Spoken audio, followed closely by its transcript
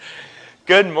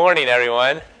Good morning,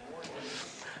 everyone.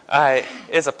 It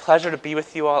is a pleasure to be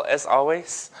with you all, as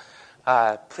always.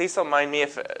 Please don't mind me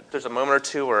if there's a moment or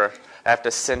two where I have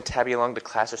to send Tabby along to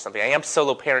class or something. I am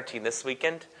solo parenting this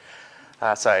weekend,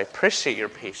 so I appreciate your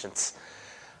patience.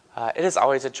 It is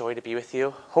always a joy to be with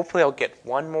you. Hopefully I'll get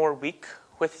one more week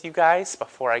with you guys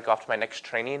before I go off to my next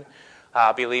training.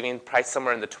 I'll be leaving probably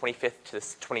somewhere in the 25th to the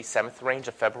 27th range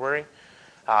of February.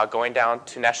 Going down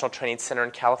to National Training Center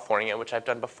in California, which I've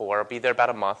done before. I'll be there about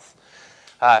a month.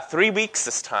 3 weeks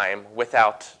this time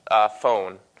without a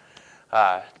phone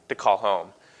to call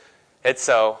home. And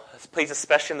so please,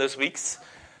 especially in those weeks,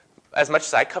 as much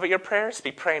as I covet your prayers,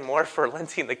 be praying more for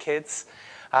Lindsay and the kids,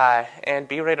 and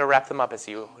be ready to wrap them up as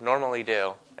you normally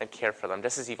do and care for them,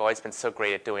 just as you've always been so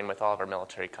great at doing with all of our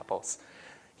military couples.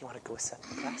 You want to go with Seth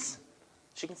in class?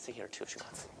 She can stay here too if she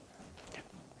wants.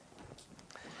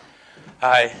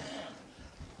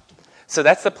 So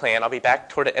that's the plan. I'll be back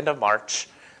toward the end of March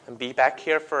and be back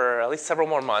here for at least several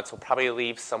more months. We'll probably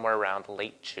leave somewhere around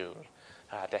late June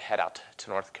to head out to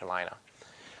North Carolina.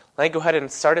 Let me go ahead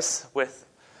and start us with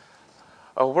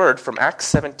a word from Acts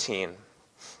 17.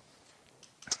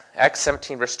 Acts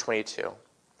 17, verse 22.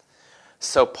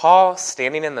 So Paul,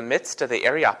 standing in the midst of the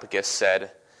Areopagus,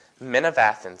 said, "Men of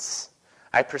Athens,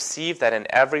 I perceive that in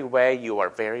every way you are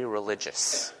very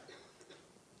religious."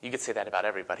 You could say that about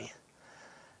everybody.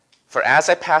 "For as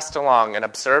I passed along and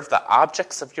observed the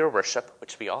objects of your worship,"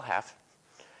 which we all have,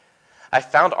 "I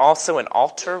found also an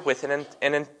altar with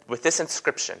this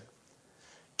inscription,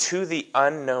 'To the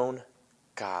unknown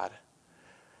God.'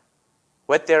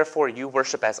 What therefore you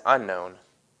worship as unknown,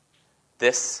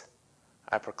 this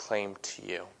I proclaim to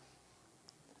you."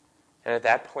 And at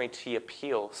that point he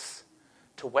appeals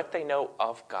to what they know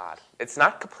of God. It's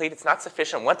not complete, it's not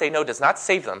sufficient. What they know does not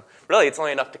save them. Really, it's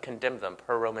only enough to condemn them,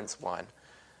 per Romans 1.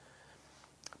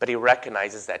 But he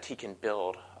recognizes that he can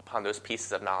build upon those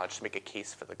pieces of knowledge to make a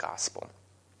case for the gospel.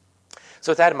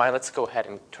 So with that in mind, let's go ahead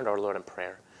and turn to our Lord in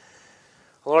prayer.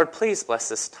 Lord, please bless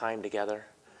this time together.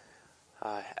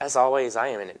 As always, I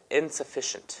am an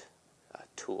insufficient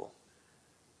tool,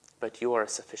 but you are a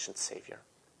sufficient Savior.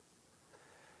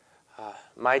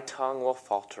 My tongue will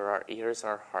falter, our ears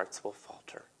and our hearts will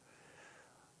falter.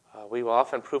 We will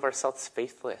often prove ourselves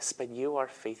faithless, but you are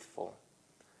faithful.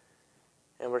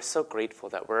 And we're so grateful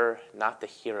that we're not the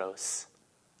heroes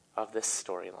of this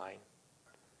storyline.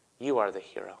 You are the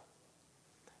hero.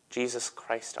 Jesus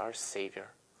Christ, our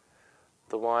Savior,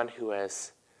 the one who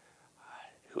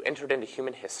entered into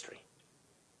human history,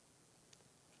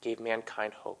 gave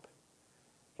mankind hope,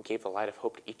 and gave the light of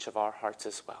hope to each of our hearts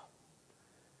as well.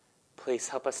 Please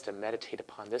help us to meditate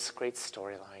upon this great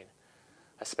storyline,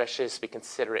 especially as we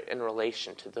consider it in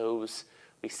relation to those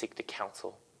we seek to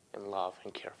counsel and love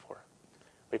and care for.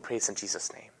 We praise in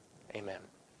Jesus' name. Amen.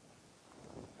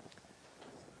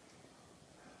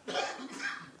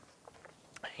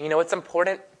 You know, it's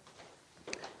important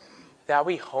that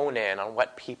we hone in on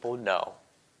what people know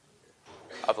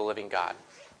of the living God.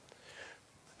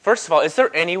 First of all, is there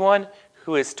anyone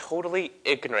who is totally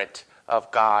ignorant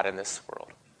of God in this world?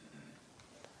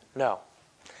 No.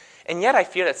 And yet I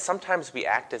fear that sometimes we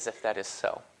act as if that is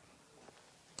so.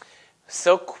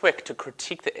 So quick to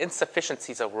critique the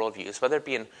insufficiencies of worldviews, whether it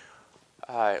be in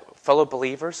fellow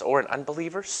believers or in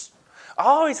unbelievers,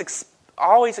 always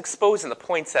exposing the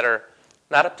points that are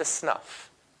not up to snuff.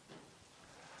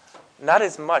 Not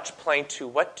as much playing to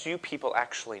what do people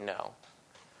actually know.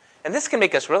 And this can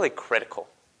make us really critical.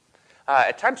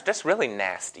 At times just really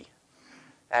nasty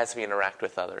as we interact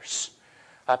with others.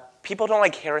 People don't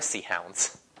like heresy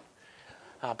hounds,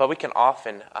 but we can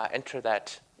often enter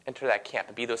that camp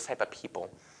and be those type of people.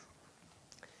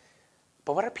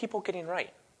 But what are people getting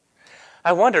right?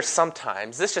 I wonder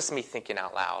sometimes, this is just me thinking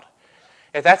out loud,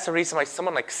 if that's the reason why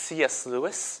someone like C.S.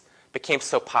 Lewis became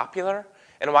so popular,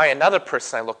 and why another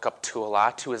person I look up to a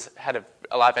lot, who has had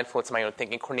a lot of influence in my own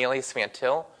thinking, Cornelius Van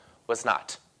Til, was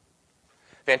not.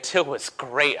 Van Til was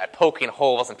great at poking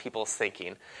holes in people's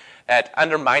thinking, at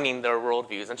undermining their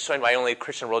worldviews and showing why only a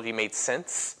Christian worldview made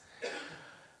sense.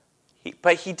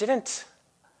 But he didn't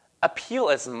appeal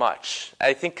as much,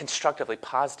 I think constructively,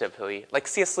 positively, like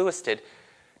C.S. Lewis did,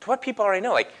 to what people already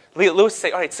know. Like Lewis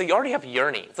say, all right, so you already have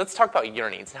yearnings. Let's talk about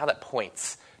yearnings and how that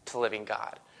points to the living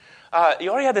God. You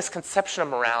already have this conception of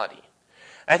morality.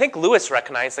 And I think Lewis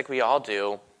recognized, like we all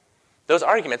do, those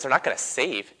arguments are not going to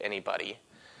save anybody.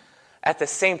 At the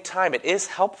same time, it is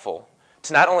helpful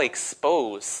to not only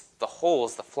expose the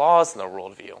holes, the flaws in their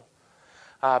worldview,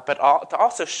 but to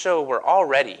also show where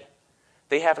already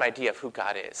they have an idea of who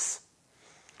God is.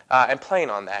 And playing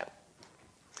on that,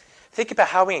 think about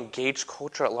how we engage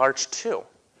culture at large too.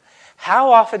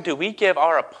 How often do we give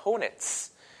our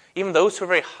opponents, even those who are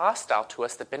very hostile to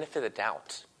us, the benefit of the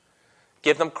doubt?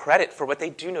 Give them credit for what they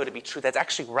do know to be true. That's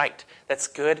actually right. That's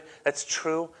good. That's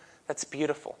true. That's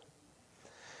beautiful.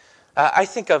 I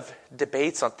think of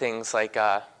debates on things like,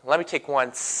 let me take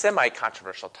one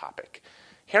semi-controversial topic.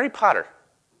 Harry Potter.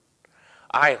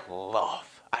 I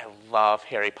love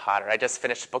Harry Potter. I just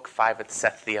finished book 5 with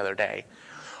Seth the other day.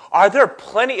 Are there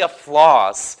plenty of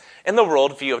flaws in the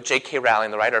worldview of J.K.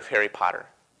 Rowling, the writer of Harry Potter?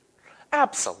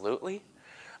 Absolutely.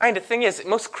 I mean, the thing is,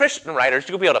 most Christian writers,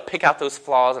 you'll be able to pick out those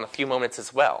flaws in a few moments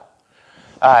as well.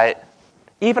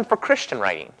 Even for Christian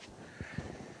writing.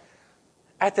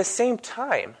 At the same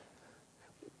time,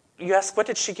 you ask, what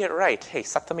did she get right? Hey,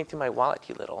 stop thumbing through my wallet,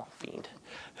 you little fiend.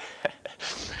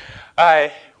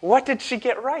 What did she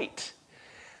get right?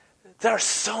 There are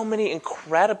so many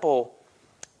incredible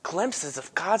glimpses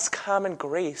of God's common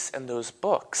grace in those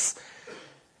books.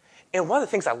 And one of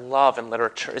the things I love in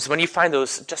literature is when you find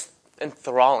those just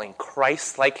enthralling,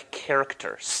 Christ-like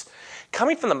characters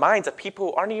coming from the minds of people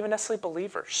who aren't even necessarily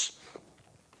believers.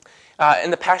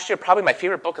 In the past year, probably my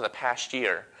favorite book of the past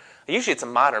year, usually it's a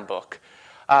modern book,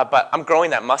 but I'm growing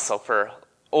that muscle for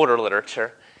older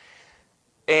literature.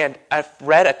 And I've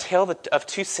read A Tale of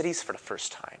Two Cities for the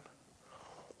first time.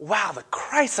 Wow, the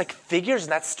Christ-like figures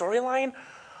in that storyline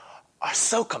are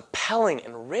so compelling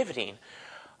and riveting.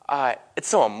 It's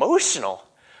so emotional,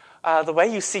 the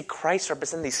way you see Christ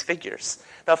represent these figures.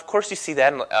 Now, of course, you see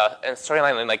that in a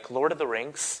storyline like Lord of the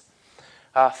Rings.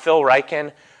 Phil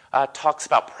Ryken talks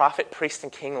about prophet, priest,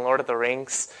 and king in Lord of the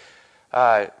Rings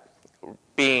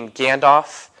being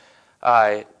Gandalf,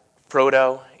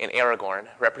 Frodo, and Aragorn,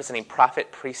 representing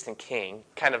prophet, priest, and king,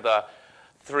 kind of the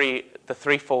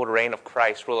threefold reign of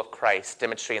Christ, rule of Christ,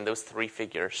 demonstrating those three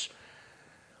figures.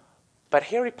 But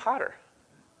Harry Potter,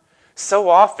 so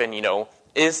often,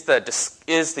 is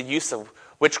the use of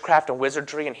witchcraft and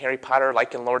wizardry in Harry Potter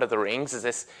like in Lord of the Rings? Is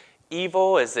this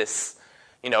evil? Is this,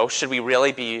 should we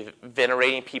really be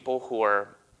venerating people who are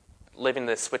living in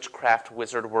this witchcraft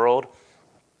wizard world?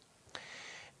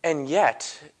 And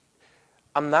yet,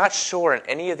 I'm not sure in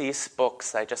any of these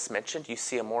books that I just mentioned you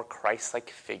see a more Christ-like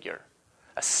figure,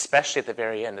 especially at the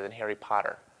very end than Harry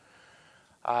Potter.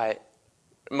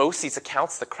 Most of these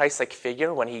accounts, the Christ-like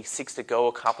figure, when he seeks to go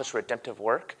accomplish redemptive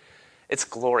work, it's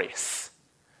glorious.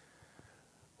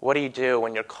 What do you do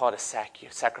when you're called to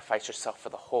sacrifice yourself for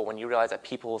the whole, when you realize that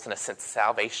people's, in a sense,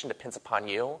 salvation depends upon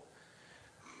you,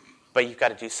 but you've got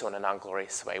to do so in a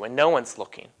non-glorious way, when no one's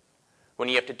looking, when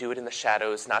you have to do it in the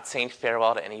shadows, not saying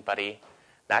farewell to anybody,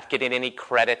 not getting any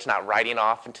credit, not riding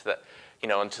off into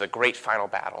the great final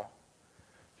battle.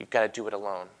 You've got to do it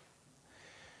alone.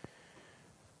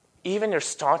 Even your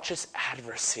staunchest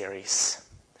adversaries,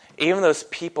 even those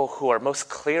people who are most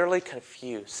clearly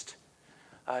confused,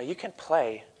 you can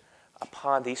play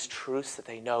upon these truths that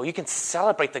they know. You can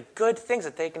celebrate the good things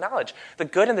that they acknowledge, the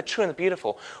good and the true and the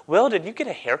beautiful. Will, did you get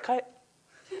a haircut?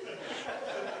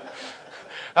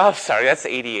 Oh, sorry, that's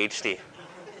ADHD.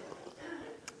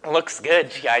 Looks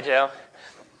good, G.I. Joe.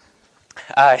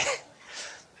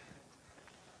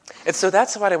 And so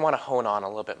that's what I want to hone on a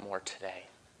little bit more today.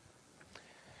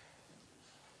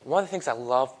 One of the things I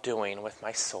love doing with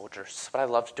my soldiers, what I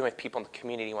love doing with people in the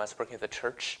community when I was working at the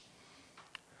church,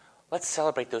 let's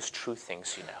celebrate those true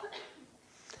things,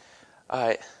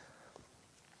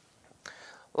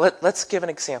 Let's give an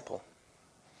example.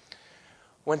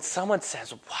 When someone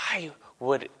says, why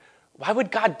would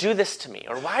God do this to me?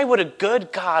 Or why would a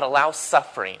good God allow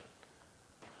suffering?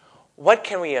 What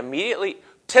can we immediately...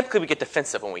 Typically we get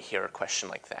defensive when we hear a question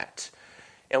like that.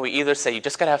 And we either say, you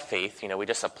just got to have faith, we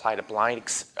just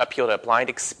appeal to a blind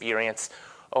experience,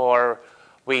 or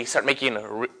we start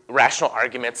making rational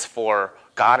arguments for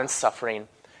God and suffering.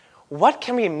 What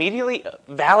can we immediately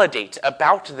validate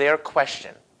about their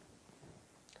question,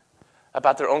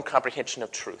 about their own comprehension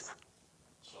of truth?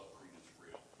 Suffering is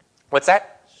real. What's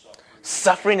that?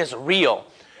 Suffering is real.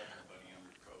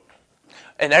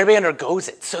 And everybody undergoes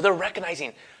it. So they're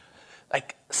recognizing,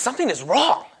 something is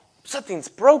wrong. Something's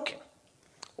broken.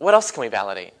 What else can we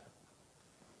validate?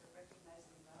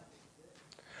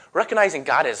 Recognizing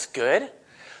God is good.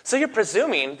 So you're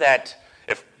presuming that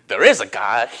if there is a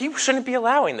God, he shouldn't be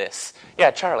allowing this.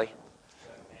 Yeah, Charlie.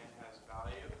 That man has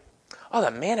value. Oh,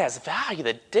 that man has value,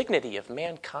 the dignity of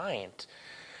mankind.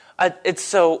 It's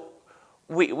so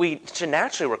we should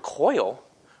naturally recoil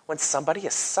when somebody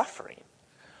is suffering.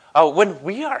 When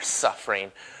we are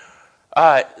suffering.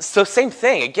 So same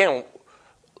thing. Again,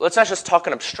 let's not just talk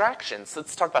in abstractions.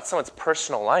 Let's talk about someone's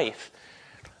personal life.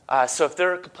 So if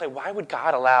they're complaining, why would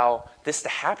God allow this to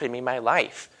happen to me in my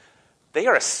life? They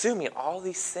are assuming all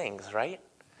these things, right?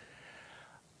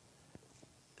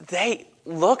 they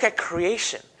look at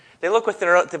creation. They look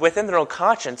within their own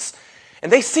conscience,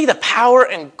 and they see the power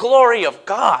and glory of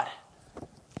God.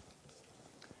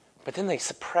 But then they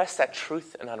suppress that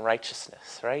truth and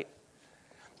unrighteousness, right?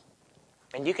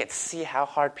 And you can see how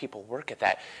hard people work at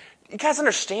that. You guys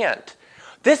understand,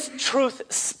 this truth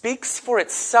speaks for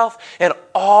itself, and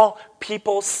all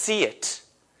people see it.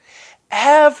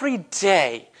 Every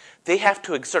day, they have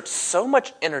to exert so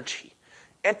much energy,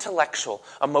 intellectual,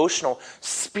 emotional,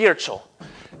 spiritual,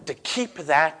 to keep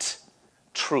that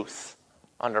truth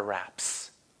under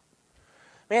wraps.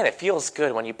 Man, it feels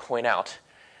good when you point out,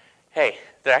 hey,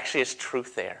 there actually is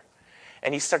truth there.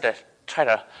 And you start to try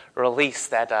to release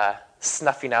that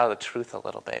snuffing out of the truth a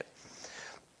little bit.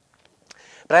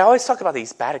 But I always talk about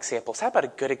these bad examples. How about a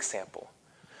good example?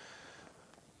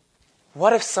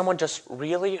 What if someone just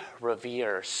really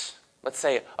reveres, let's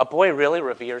say a boy really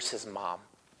reveres his mom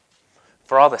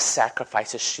for all the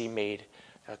sacrifices she made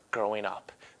growing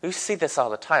up. We see this all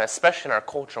the time, especially in our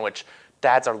culture in which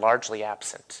dads are largely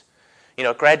absent. You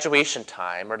know, graduation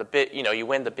time or you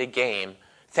win the big game.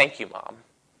 Thank you, Mom.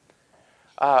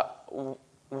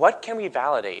 What can we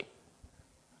validate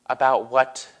about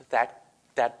what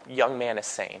that young man is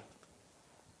saying?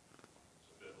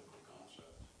 It's a biblical concept.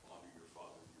 Honor your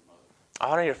father and your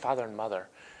mother. Honor your father and mother.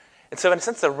 And so in a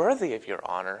sense, they're worthy of your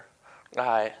honor.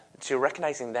 So you're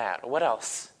recognizing that. What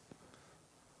else?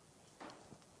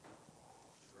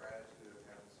 Gratitude of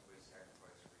having somebody sacrifice for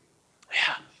you.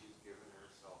 Yeah. She's given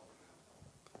herself for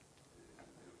them. It's a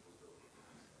beautiful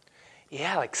ability.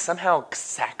 Yeah, like somehow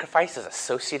sacrifice is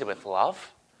associated with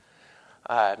love.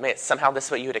 Somehow this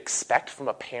is what you would expect from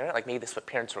a parent. Like maybe this is what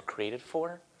parents were created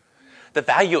for. The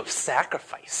value of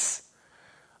sacrifice.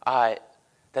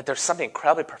 That there's something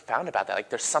incredibly profound about that. Like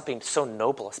there's something so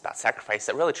noble about sacrifice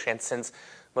that really transcends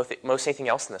most anything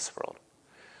else in this world.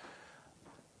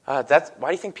 Why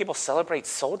do you think people celebrate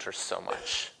soldiers so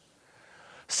much?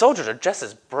 Soldiers are just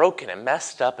as broken and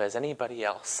messed up as anybody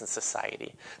else in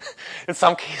society. In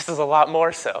some cases, a lot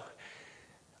more so.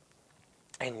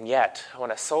 And yet,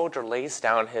 when a soldier lays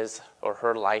down his or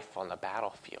her life on the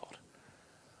battlefield,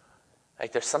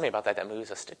 like there's something about that moves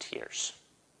us to tears.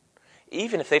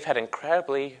 Even if they've had an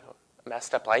incredibly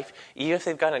messed up life, even if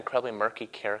they've got an incredibly murky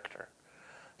character,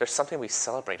 there's something we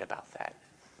celebrate about that.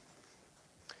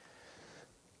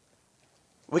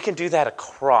 We can do that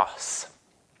across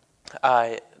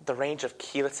the range of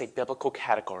key, let's say, biblical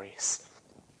categories.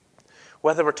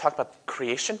 Whether we're talking about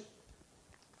creation,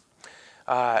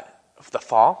 the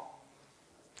fall,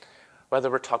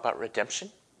 whether we're talking about redemption,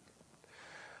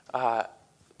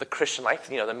 the Christian life,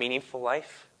 the meaningful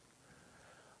life,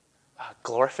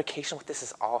 glorification, what this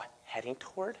is all heading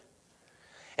toward.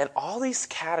 In all these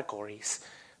categories,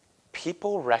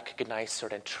 people recognize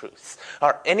certain truths.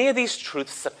 Are any of these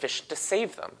truths sufficient to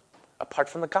save them, apart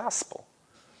from the gospel?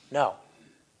 No.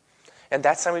 And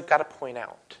that's something we've got to point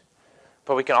out.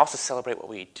 But we can also celebrate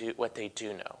what they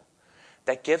do know.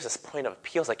 That gives us point of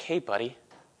appeals like, hey, buddy.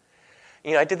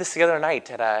 I did this the other night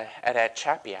at a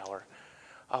Chappy Hour.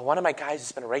 One of my guys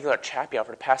who's been a regular at Chappy Hour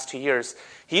for the past 2 years,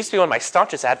 he used to be one of my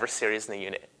staunchest adversaries in the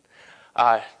unit.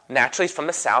 Naturally, he's from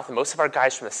the South, and most of our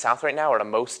guys from the South right now are the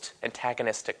most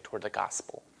antagonistic toward the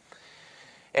gospel.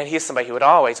 And he's somebody who would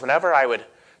always, whenever I would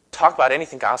talk about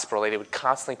anything gospel-related, would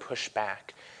constantly push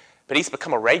back. But he's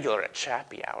become a regular at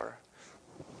Chappy Hour.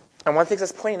 And one of the things I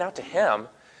was pointing out to him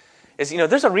is,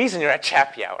 there's a reason you're at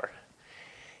Chappy Hour.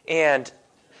 And,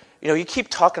 you keep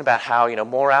talking about how,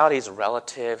 morality is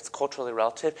relative, it's culturally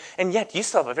relative, and yet you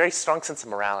still have a very strong sense of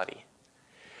morality.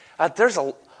 There's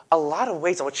a lot of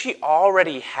ways in which he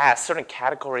already has certain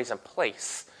categories in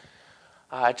place,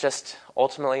 just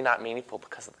ultimately not meaningful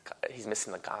because he's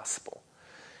missing the gospel.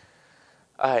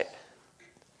 But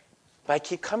I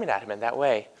keep coming at him in that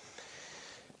way.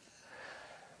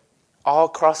 All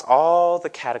across all the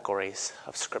categories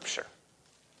of Scripture,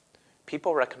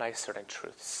 people recognize certain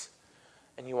truths,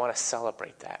 and you want to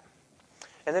celebrate that.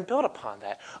 And then build upon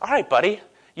that. All right, buddy,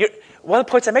 one of the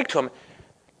points I make to him,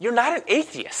 you're not an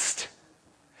atheist.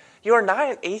 You are not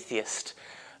an atheist.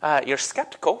 You're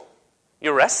skeptical.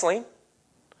 You're wrestling.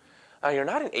 You're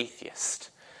not an atheist.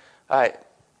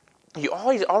 You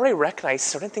already recognize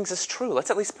certain things as true. Let's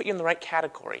at least put you in the right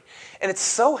category. And it's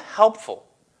so helpful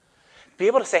to be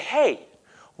able to say, hey,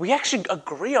 we actually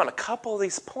agree on a couple of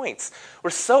these points. We're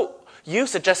so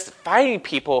used to just fighting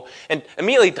people and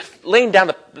immediately laying down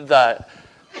the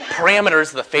parameters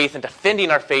of the faith and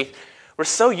defending our faith. We're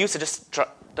so used to just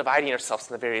dividing ourselves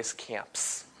into various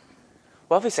camps.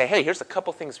 Well, if we say, hey, here's a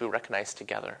couple things we recognize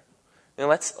together, and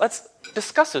let's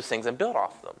discuss those things and build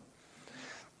off them.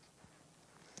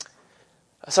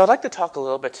 So I'd like to talk a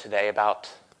little bit today about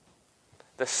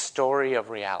the story of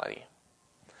reality.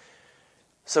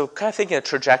 So kind of thinking of the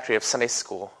trajectory of Sunday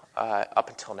school up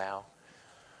until now.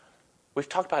 We've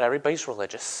talked about everybody's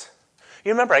religious.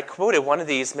 You remember I quoted one of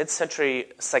these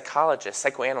mid-century psychologists,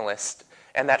 psychoanalysts,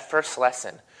 in that first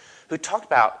lesson, who talked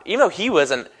about, even though he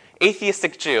was an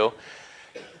atheistic Jew,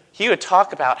 he would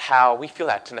talk about how we feel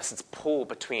that, in essence, pull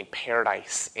between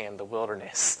paradise and the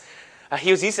wilderness.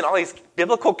 He was using all these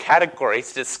biblical categories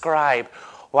to describe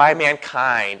why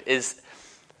mankind is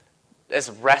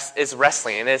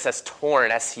wrestling and is as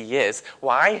torn as he is.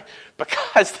 Why?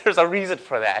 Because there's a reason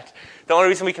for that. The only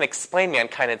reason we can explain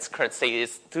mankind in its current state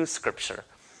is through Scripture.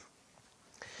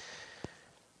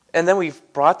 And then we've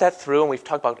brought that through, and we've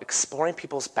talked about exploring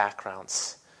people's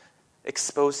backgrounds,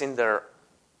 exposing their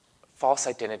false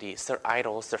identities, their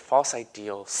idols, their false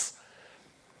ideals.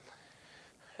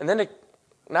 And then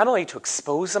not only to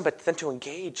expose them, but then to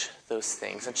engage those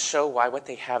things and show why what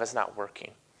they have is not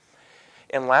working.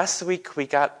 And last week, we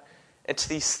got into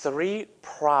these 3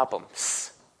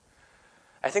 problems.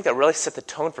 I think that really set the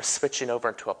tone for switching over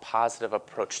into a positive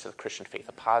approach to the Christian faith,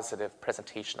 a positive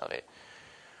presentation of it.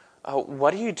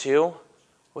 What do you do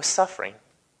with suffering?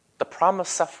 The problem of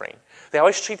suffering. They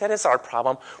always treat that as our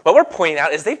problem. What we're pointing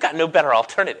out is they've got no better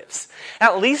alternatives.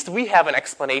 At least we have an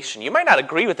explanation. You might not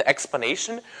agree with the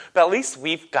explanation, but at least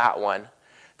we've got one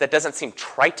that doesn't seem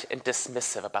trite and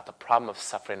dismissive about the problem of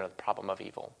suffering or the problem of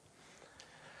evil.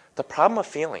 The problem of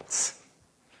feelings.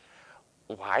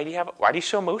 Why do you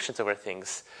show emotions over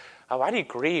things? Why do you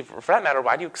grieve? Or for that matter,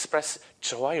 why do you express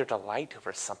joy or delight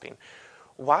over something?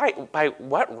 Why? By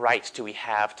what right do we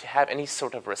have to have any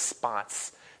sort of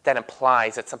response that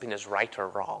implies that something is right or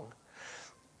wrong?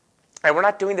 And we're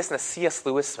not doing this in a C.S.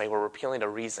 Lewis way where we're appealing to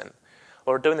reason.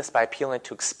 We're doing this by appealing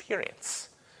to experience.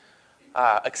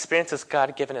 Experience is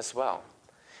God-given as well.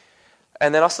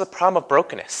 And then also the problem of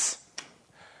brokenness.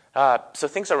 So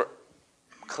things are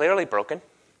clearly broken.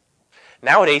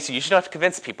 Nowadays, you usually don't have to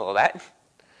convince people of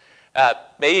that.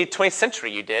 Maybe 20th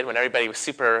century you did when everybody was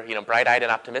super bright-eyed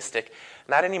and optimistic.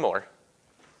 Not anymore.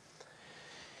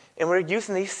 And we're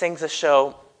using these things to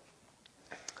show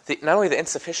not only the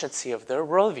insufficiency of their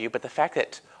worldview, but the fact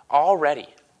that already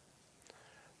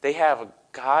they have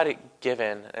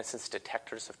God-given, in a sense,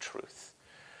 detectors of truth.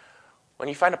 When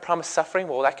you find a problem of suffering,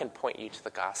 well, that can point you to the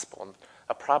gospel. And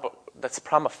that's a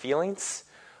problem of feelings,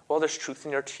 well, there's truth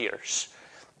in your tears.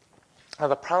 Now,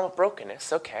 the problem of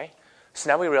brokenness, okay. So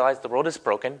now we realize the world is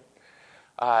broken.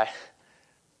 That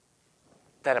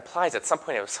implies at some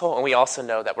point it was whole, and we also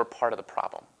know that we're part of the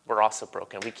problem. We're also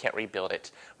broken. We can't rebuild it.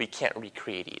 We can't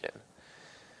recreate Eden.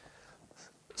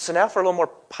 So now for a little more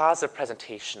positive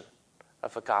presentation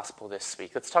of the gospel this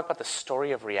week, let's talk about the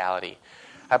story of reality.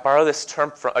 I borrow this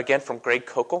term from Greg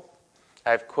Koukl.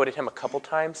 I've quoted him a couple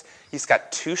times. He's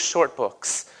got 2 short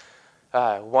books.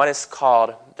 One is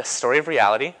called The Story of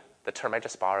Reality, the term I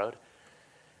just borrowed,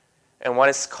 and one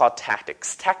is called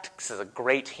Tactics. Tactics is a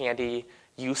great, handy,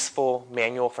 useful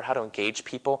manual for how to engage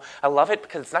people. I love it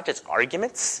because it's not just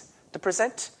arguments to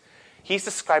present. He's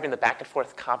describing the back and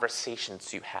forth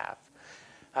conversations you have.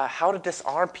 How to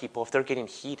disarm people if they're getting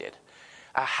heated.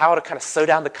 How to kind of slow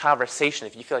down the conversation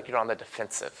if you feel like you're on the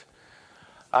defensive.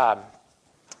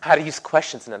 How to use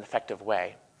questions in an effective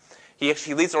way. He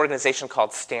actually leads an organization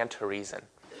called Stand to Reason.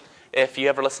 If you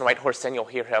ever listen to White Horse Inn, you'll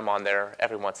hear him on there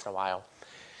every once in a while.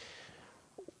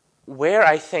 Where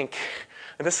I think,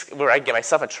 and this is where I get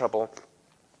myself in trouble,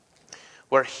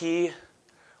 where he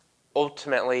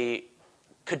ultimately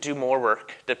could do more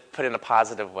work to put in a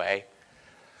positive way.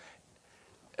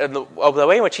 And the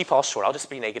way in which he falls short, I'll just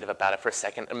be negative about it for a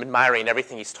second. I'm admiring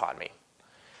everything he's taught me.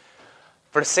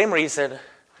 For the same reason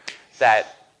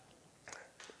that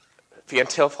Van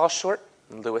Til falls short,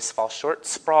 Lewis falls short,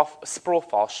 Sproul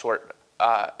falls short,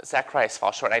 Zacharias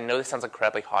falls short. I know this sounds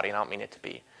incredibly haughty, and I don't mean it to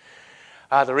be.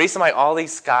 The reason why all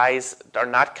these guys are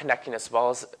not connecting as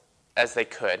well as they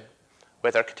could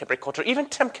with our contemporary culture, even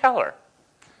Tim Keller,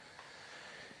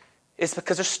 is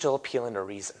because they're still appealing to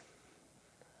reason.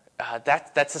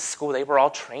 That's a school they were all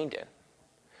trained in.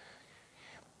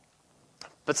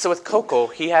 But so with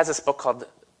Koukl, he has this book called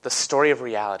The Story of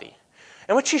Reality,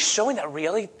 in which he's showing that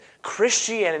really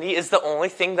Christianity is the only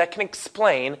thing that can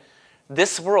explain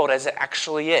this world as it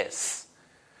actually is.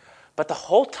 But the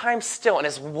whole time still, and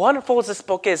as wonderful as this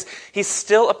book is, he's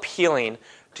still appealing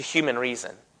to human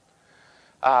reason.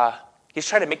 He's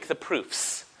trying to make the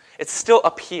proofs. It's still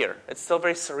up here. It's still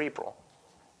very cerebral.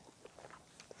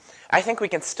 I think we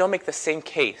can still make the same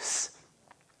case,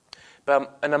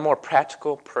 but in a more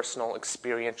practical, personal,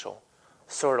 experiential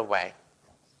sort of way.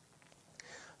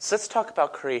 So let's talk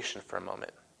about creation for a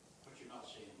moment. But you're not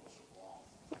saying those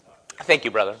are wrong. Thank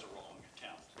you, brother. Those are wrong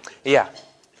account. Yeah.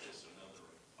 It's another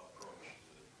approach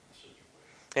to the situation.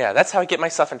 Yeah, that's how I get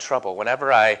myself in trouble.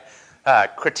 Whenever I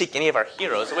critique any of our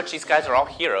heroes, which these guys are all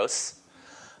heroes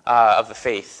of the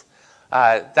faith,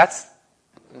 that's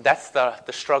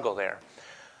the struggle there.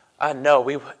 No,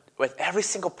 with every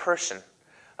single person,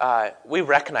 we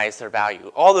recognize their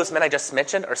value. All those men I just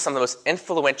mentioned are some of the most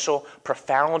influential,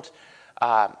 profound,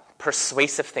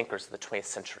 persuasive thinkers of the 20th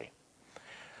century.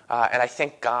 And I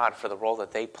thank God for the role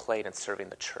that they played in serving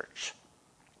the church.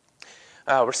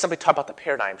 We're simply talking about the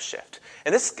paradigm shift.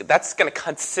 And that's going to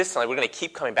consistently, we're going to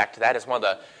keep coming back to that as one of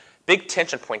the big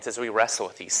tension points as we wrestle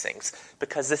with these things,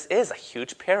 because this is a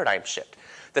huge paradigm shift.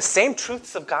 The same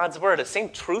truths of God's word, the same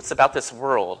truths about this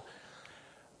world,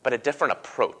 but a different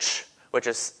approach, which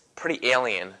is pretty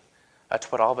alien to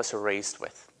what all of us are raised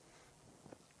with.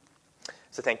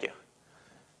 So thank you.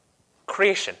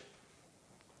 Creation.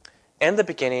 In the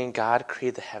beginning, God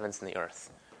created the heavens and the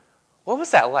earth. What was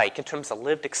that like in terms of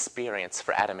lived experience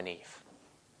for Adam and Eve?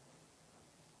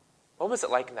 What was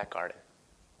it like in that garden?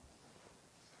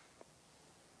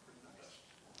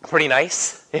 Pretty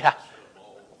nice? Yeah.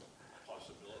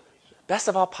 Best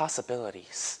of all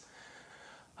possibilities.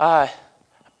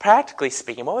 Practically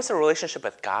speaking, what was the relationship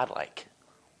with God like?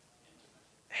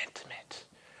 Intimate.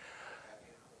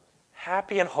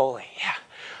 Happy and holy. Yeah.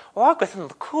 Walk with him in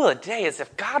the cool of the day as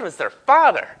if God was their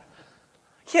father.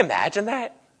 Can you imagine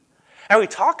that? And we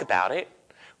talk about it.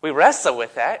 We wrestle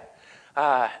with that.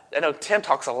 I know Tim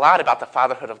talks a lot about the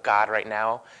fatherhood of God right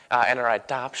now and our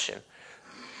adoption.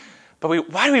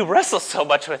 But why do we wrestle so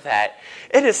much with that?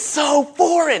 It is so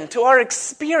foreign to our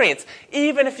experience,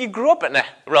 even if you grew up in a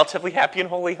relatively happy and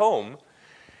holy home.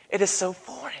 It is so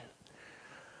foreign.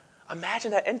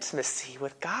 Imagine that intimacy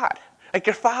with God, like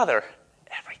your father,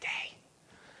 every day.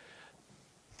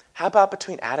 How about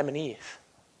between Adam and Eve?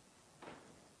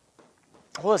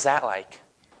 What was that like?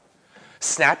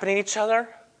 Snapping at each other?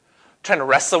 Trying to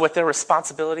wrestle with their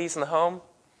responsibilities in the home?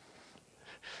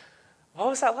 What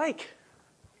was that like?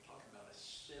 Talking about a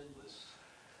sinless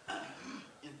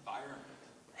environment.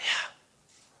 Yeah.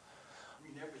 I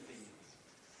mean, everything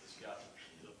has got to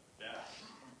be the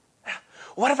best.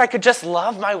 What if I could just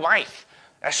love my wife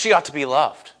as she ought to be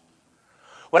loved?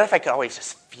 What if I could always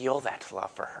just feel that love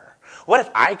for her? What if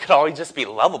I could always just be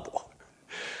lovable?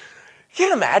 Can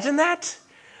you imagine that?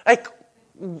 Like,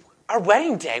 our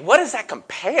wedding day, what does that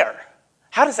compare?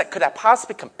 Could that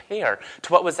possibly compare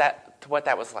to what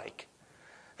that was like?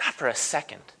 Not for a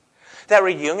second. That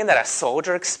reunion that a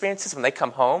soldier experiences when they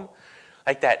come home,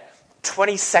 like that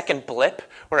 20-second blip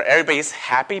where everybody's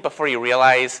happy before you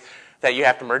realize that you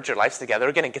have to merge your lives together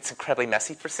again and gets incredibly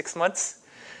messy for 6 months.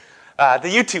 The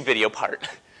YouTube video part.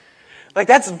 Like,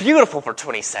 that's beautiful for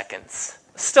 20 seconds.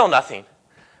 Still nothing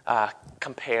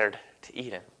compared to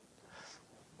Eden.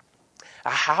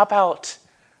 How about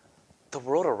the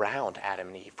world around Adam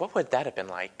and Eve? What would that have been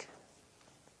like?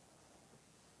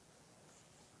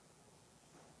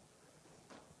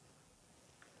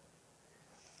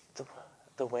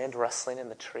 The wind rustling in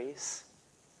the trees,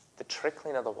 the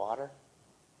trickling of the water,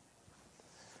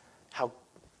 how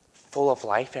full of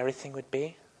life everything would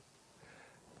be.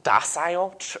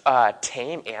 Docile,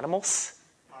 tame animals.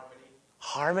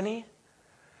 Harmony.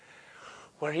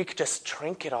 Where you could just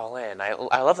drink it all in. I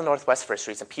love the Northwest for this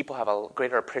reason. People have a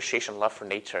greater appreciation and love for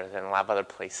nature than a lot of other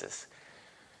places.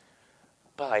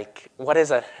 But like, what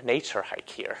is a nature hike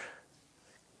here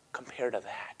compared to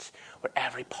that? Where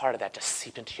every part of that just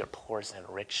seeped into your pores and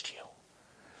enriched you.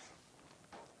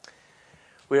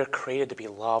 We are created to be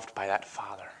loved by that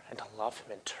Father and to love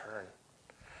him in turn.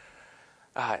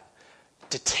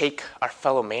 To take our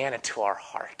fellow man into our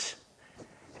heart.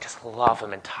 Just love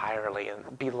him entirely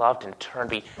and be loved in turn,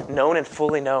 be known and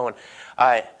fully known.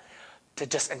 To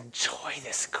just enjoy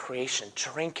this creation,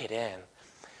 drink it in.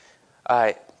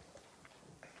 And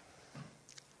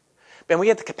we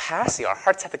have the capacity, our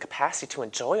hearts have the capacity to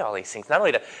enjoy all these things, not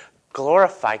only to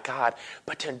glorify God,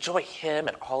 but to enjoy him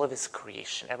and all of his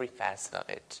creation, every facet of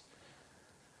it.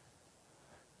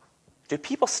 Do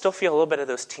people still feel a little bit of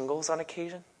those tingles on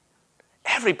occasion?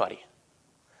 Everybody.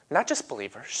 Not just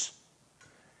believers.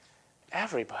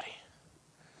 Everybody.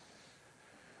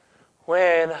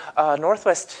 When a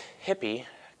Northwest hippie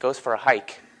goes for a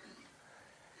hike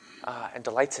and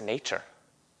delights in nature,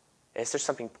 is there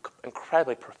something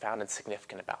incredibly profound and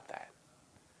significant about that?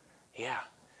 Yeah.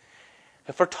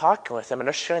 If we're talking with them and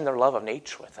they're sharing their love of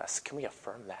nature with us, can we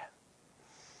affirm that?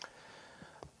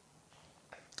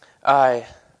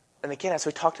 And again, as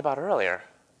we talked about earlier,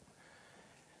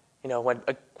 when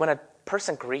a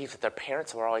person grieves that their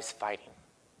parents were always fighting,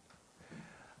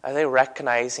 are they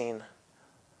recognizing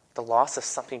the loss of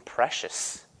something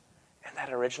precious in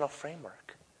that original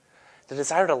framework. The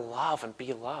desire to love and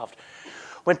be loved.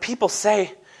 When people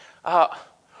say,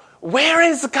 where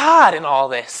is God in all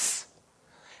this?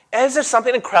 Is there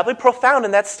something incredibly profound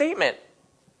in that statement?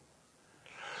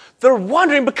 They're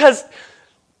wondering because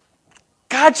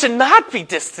God should not be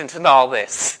distant in all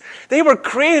this. They were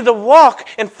created to walk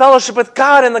in fellowship with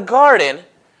God in the garden.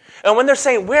 And when they're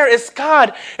saying, where is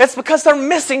God? It's because they're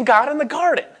missing God in the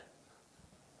garden.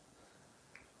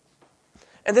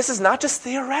 And this is not just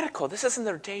theoretical. This is in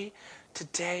their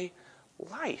day-to-day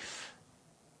life.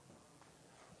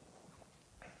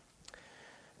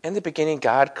 In the beginning,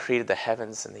 God created the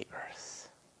heavens and the earth.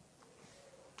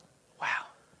 Wow.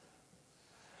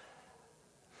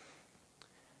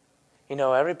 You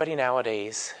know, everybody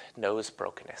nowadays knows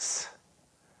brokenness.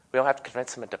 We don't have to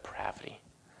convince them of depravity.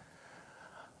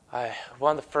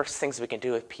 One of the first things we can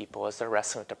do with people as they're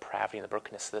wrestling with depravity and the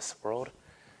brokenness of this world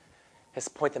is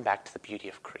point them back to the beauty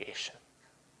of creation.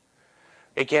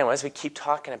 Again, as we keep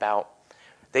talking about,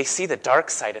 they see the dark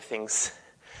side of things,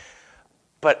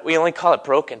 but we only call it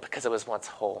broken because it was once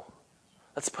whole.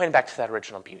 Let's point them back to that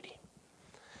original beauty.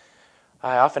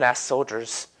 I often ask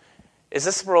soldiers, is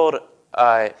this world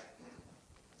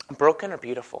broken or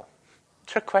beautiful?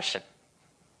 Trick question.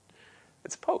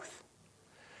 It's both.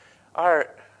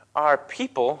 Are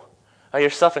people,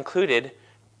 yourself included,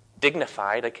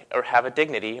 dignified, or have a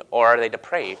dignity, or are they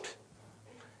depraved?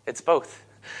 It's both.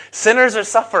 Sinners or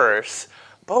sufferers?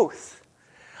 Both.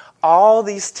 All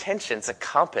these tensions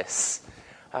encompass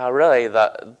really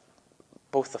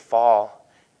both the fall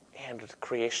and the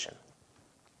creation.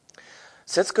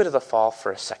 So let's go to the fall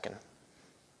for a second.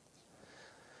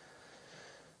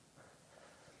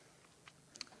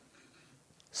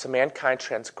 So mankind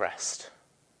transgressed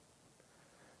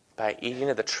by eating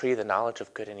of the tree of the knowledge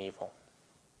of good and evil,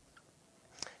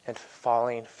 and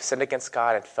sinned against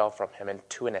God and fell from him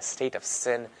into an estate of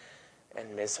sin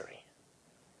and misery.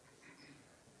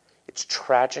 It's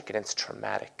tragic and it's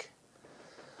traumatic.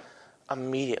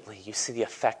 Immediately you see the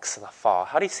effects of the fall.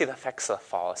 How do you see the effects of the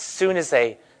fall? As soon as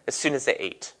they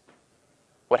ate,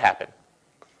 what happened?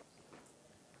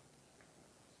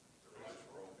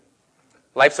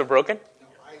 Lives were broken?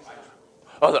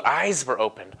 Oh, their eyes were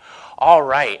opened. All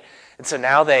right. And so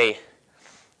now they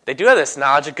do have this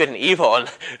knowledge of good and evil. And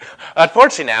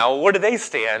unfortunately now, where do they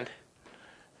stand?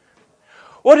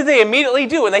 What do they immediately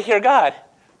do when they hear God?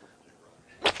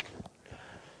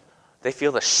 They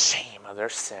feel the shame of their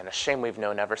sin, a shame we've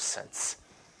known ever since.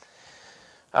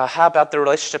 How about their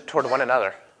relationship toward one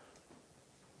another?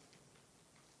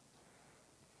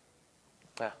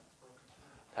 Yeah,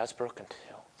 that's broken too.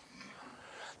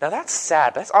 Now that's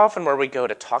sad, but that's often where we go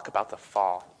to talk about the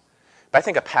fall. But I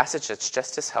think a passage that's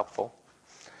just as helpful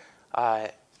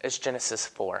is Genesis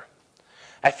 4.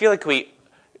 I feel like we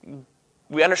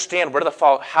understand how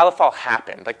the fall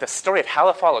happened. Like the story of how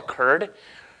the fall occurred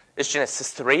is Genesis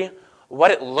 3.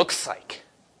 What it looks like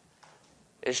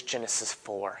is Genesis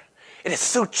 4. It is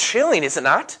so chilling, is it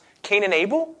not? Cain and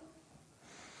Abel?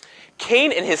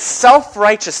 Cain in his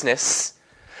self-righteousness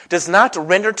does not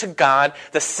render to God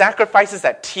the sacrifices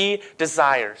that he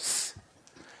desires.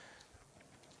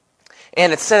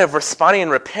 And instead of responding in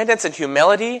repentance and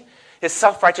humility, his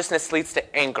self-righteousness leads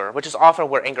to anger, which is often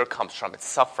where anger comes from. It's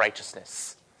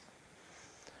self-righteousness.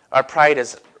 Our pride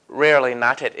is rarely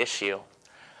not at issue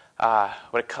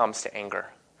when it comes to anger.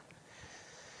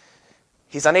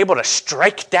 He's unable to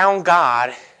strike down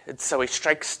God, and so he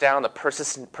strikes down the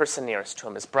person nearest to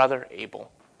him, his brother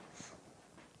Abel.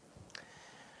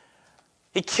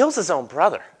 He kills his own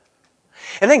brother.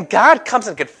 And then God comes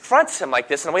and confronts him like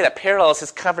this in a way that parallels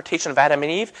his confrontation of Adam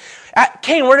and Eve.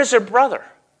 Cain, where is your brother?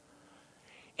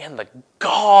 And the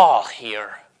gall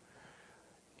here.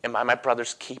 Am I my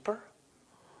brother's keeper?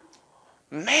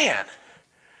 Man,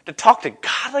 to talk to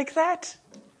God like that?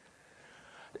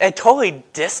 And totally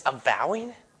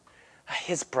disavowing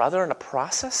his brother in the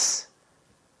process?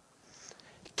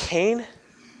 Cain,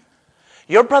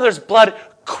 your brother's blood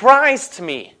cries to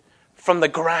me from the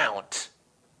ground.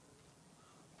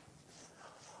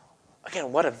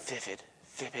 Again, what a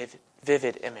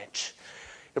vivid image.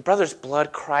 Your brother's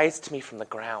blood cries to me from the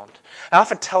ground. I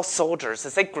often tell soldiers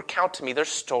as they recount to me their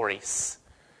stories,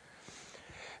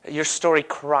 your story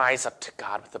cries up to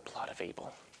God with the blood of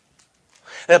Abel.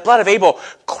 And the blood of Abel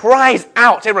cries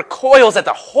out. It recoils at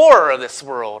the horror of this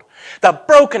world, the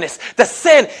brokenness, the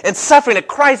sin and suffering. It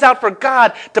cries out for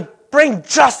God to bring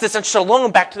justice and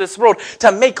shalom back to this world,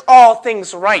 to make all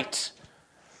things right.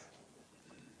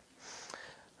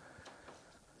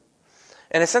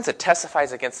 In a sense, it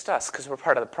testifies against us because we're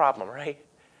part of the problem, right?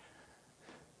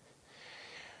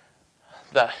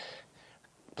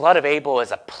 blood of Abel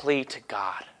is a plea to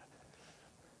God.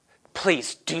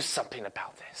 Please do something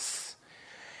about this.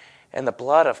 And the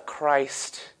blood of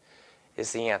Christ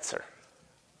is the answer.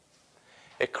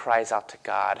 It cries out to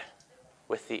God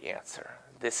with the answer.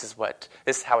 This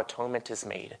is how atonement is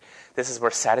made. This is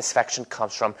where satisfaction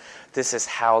comes from. This is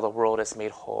how the world is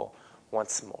made whole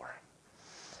once more.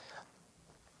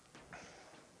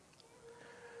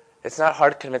 It's not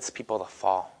hard to convince people to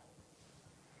fall.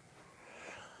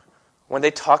 When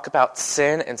they talk about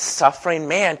sin and suffering,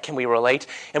 man, can we relate?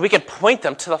 And we can point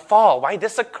them to the fall, why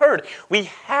this occurred. We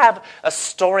have a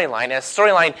storyline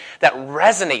that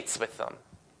resonates with them.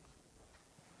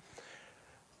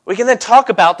 We can then talk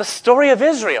about the story of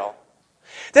Israel.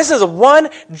 This is one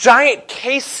giant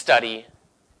case study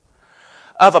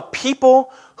of a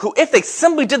people who, if they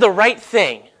simply did the right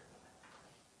thing,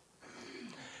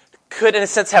 could, in a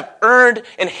sense, have earned,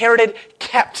 inherited,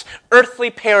 kept earthly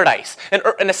paradise, and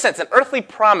in a sense, an earthly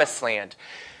promised land.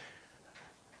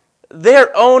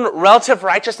 Their own relative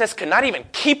righteousness could not even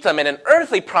keep them in an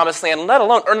earthly promised land, let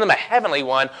alone earn them a heavenly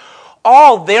one.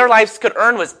 All their lives could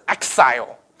earn was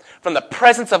exile from the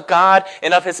presence of God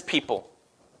and of his people.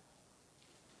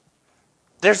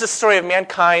 There's the story of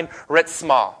mankind writ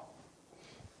small.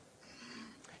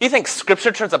 You think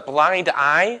Scripture turns a blind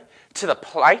eye to the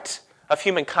plight of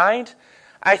humankind?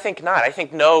 I think not. I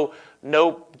think no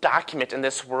document in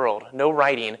this world, no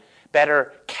writing,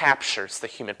 better captures the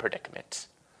human predicament.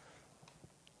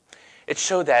 It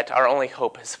showed that our only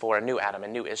hope is for a new Adam, a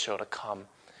new Israel to come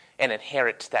and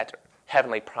inherit that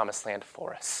heavenly promised land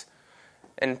for us.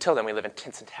 And until then, we live in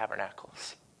tents and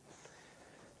tabernacles.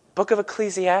 Book of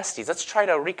Ecclesiastes. Let's try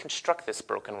to reconstruct this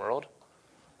broken world.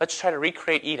 Let's try to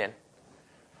recreate Eden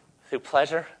through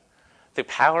pleasure, through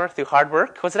power, through hard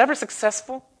work. Was it ever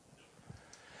successful?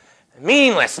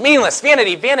 Meaningless,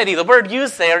 vanity. The word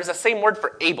used there is the same word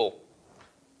for Abel.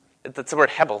 It's the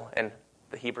word Hebel in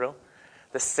the Hebrew.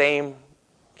 The same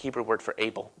Hebrew word for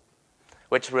Abel,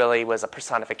 which really was a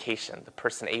personification, the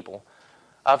person Abel,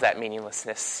 of that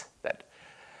meaninglessness,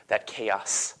 that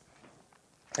chaos,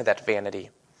 and that vanity.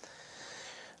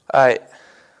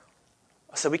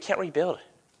 So we can't rebuild.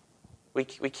 We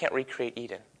can't recreate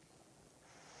Eden.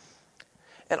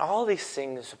 And all of these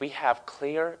things, we have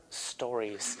clear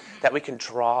stories that we can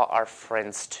draw our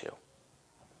friends to,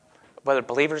 whether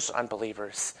believers or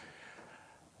unbelievers,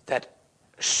 that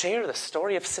share the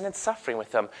story of sin and suffering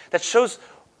with them, that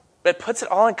puts it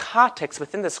all in context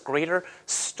within this greater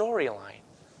storyline.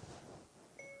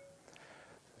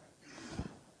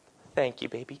 Thank you,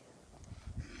 baby.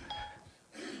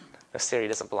 No, Siri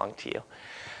doesn't belong to you.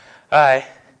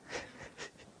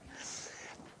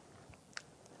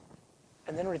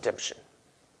 And then redemption.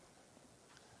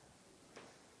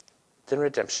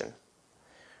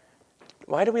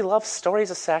 Why do we love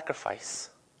stories of sacrifice?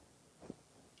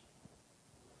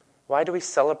 Why do we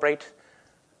celebrate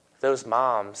those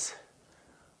moms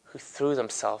who threw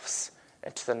themselves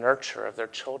into the nurture of their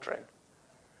children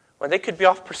when they could be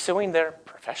off pursuing their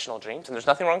professional dreams? And there's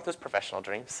nothing wrong with those professional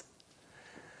dreams.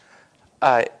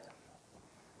 But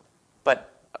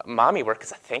mommy work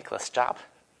is a thankless job.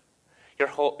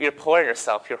 You're pouring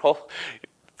yourself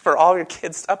for all your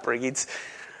kids' upbringings,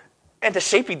 and to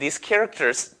shaping these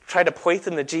characters, try to point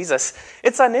them to Jesus.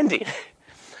 It's unending,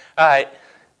 and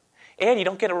you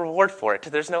don't get a reward for it.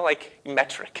 There's no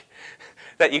metric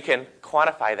that you can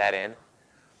quantify that in.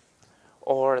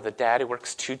 Or the dad who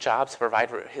works 2 jobs to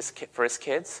provide for his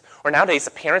kids. Or nowadays,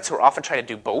 the parents who are often trying to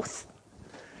do both.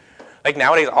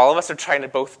 Nowadays, all of us are trying to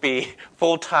both be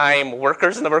full-time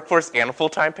workers in the workforce and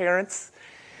full-time parents.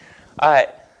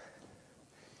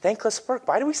 Thankless work.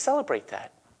 Why do we celebrate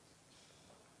that?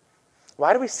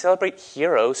 Why do we celebrate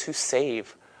heroes who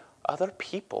save other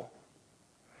people?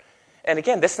 And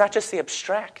again, this is not just the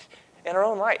abstract. In our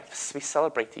own lives, we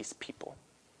celebrate these people.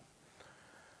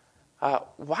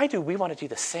 Why do we want to do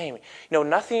the same?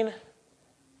 Nothing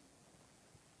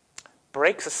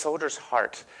breaks a soldier's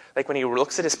heart like when he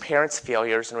looks at his parents'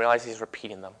 failures and realizes he's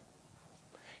repeating them.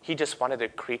 He just wanted to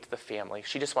create the family.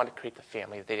 She just wanted to create the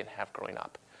family that they didn't have growing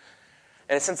up.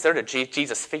 And in a sense, they're the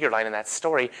Jesus figure line in that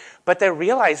story. But they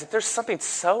realize that there's something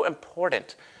so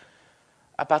important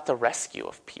about the rescue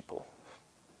of people.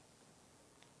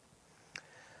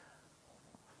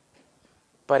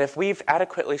 But if we've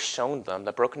adequately shown them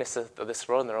the brokenness of this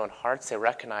world in their own hearts, they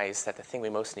recognize that the thing we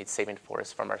most need saving from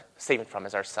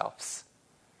is ourselves.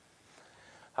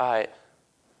 Again,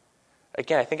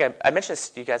 I think I mentioned this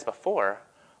to you guys before.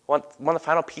 One of the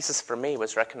final pieces for me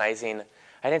was recognizing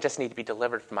I didn't just need to be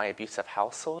delivered from my abusive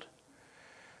household.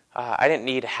 I didn't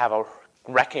need to have a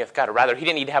reckoning with God, or rather, he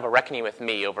didn't need to have a reckoning with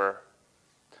me over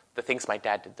the things my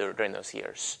dad did during those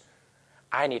years.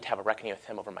 I need to have a reckoning with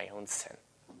him over my own sin.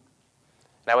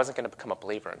 And I wasn't going to become a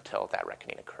believer until that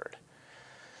reckoning occurred.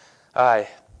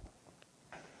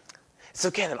 So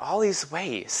again, in all these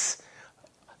ways,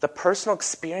 the personal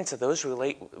experience of those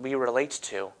we relate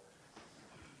to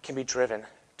can be driven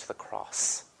to the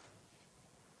cross.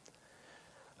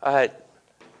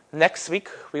 Next week,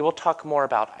 we will talk more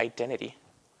about identity,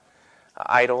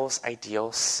 idols,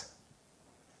 ideals.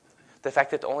 The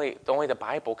fact that only the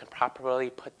Bible can properly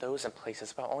put those in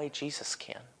places, but only Jesus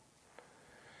can.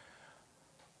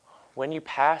 When you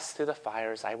pass through the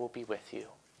fires, I will be with you.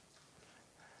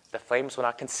 The flames will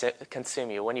not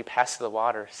consume you. When you pass through the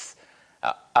waters,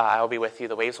 I will be with you.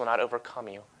 The waves will not overcome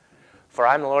you. For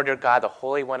I am the Lord your God, the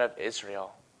Holy One of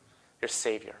Israel, your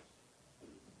Savior.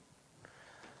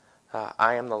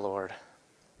 I am the Lord.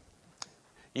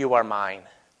 You are mine.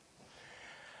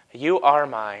 You are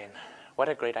mine. What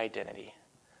a great identity.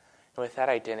 And with that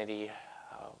identity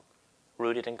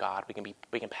rooted in God,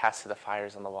 we can pass through the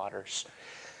fires and the waters.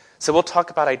 So we'll talk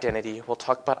about identity. We'll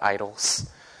talk about idols.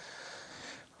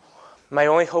 My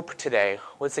only hope today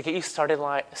was to get you started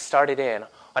in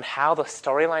on how the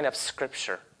storyline of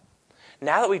Scripture,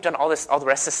 now that we've done all the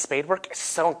rest of spade work, is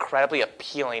so incredibly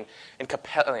appealing and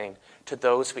compelling to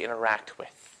those we interact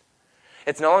with.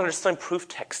 It's no longer just throwing proof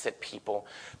text at people,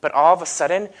 but all of a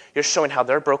sudden, you're showing how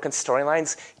their broken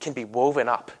storylines can be woven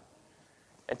up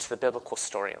into the biblical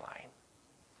storyline.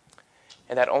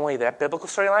 And that only that biblical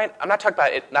storyline, I'm not talking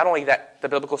about it, not only that the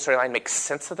biblical storyline makes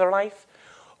sense of their life,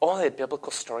 only the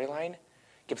biblical storyline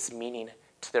gives meaning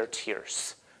to their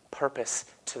tears, purpose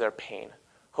to their pain,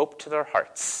 hope to their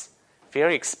hearts.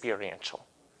 Very experiential.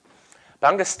 But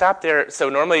I'm going to stop there.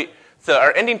 So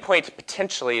our ending point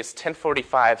potentially is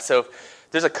 10:45. So if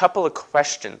there's a couple of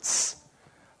questions,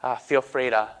 feel free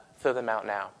to throw them out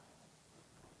now.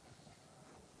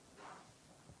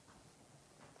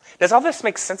 Does all this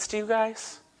make sense to you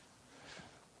guys?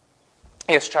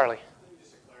 Yes, Charlie.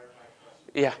 Just a clarifying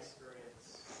question. Yeah.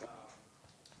 Experience,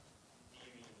 do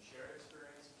you mean shared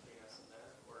experience between us and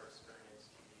them, or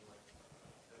experience do you mean like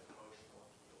emotional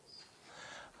appeals?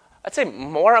 I'd say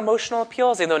more emotional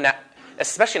appeals, even though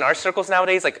especially in our circles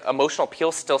nowadays, like emotional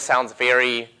appeal still sounds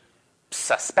very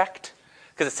suspect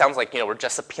because it sounds like we're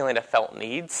just appealing to felt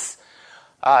needs.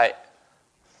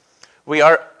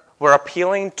 We're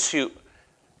appealing to.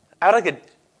 I would like to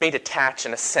be detached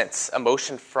in a sense,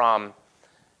 emotion from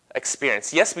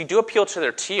experience. Yes, we do appeal to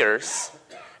their tears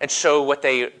and show what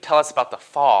they tell us about the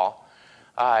fall,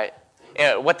 and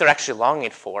what they're actually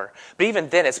longing for. But even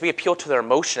then, as we appeal to their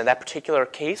emotion in that particular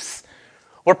case,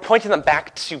 we're pointing them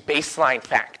back to baseline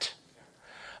fact.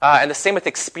 And the same with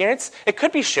experience. It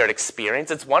could be shared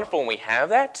experience. It's wonderful when we have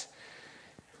that.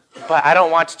 But I don't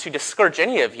want to discourage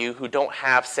any of you who don't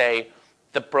have, say,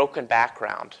 the broken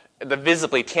background, the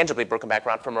visibly, tangibly broken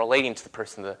background from relating to the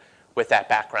person with that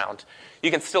background.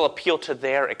 You can still appeal to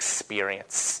their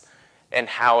experience and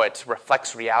how it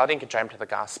reflects reality and can drive them to the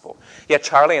gospel. Yeah,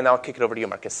 Charlie, and then I'll kick it over to you,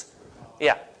 Marcus.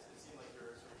 Yeah. It seemed like you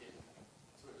were sort of getting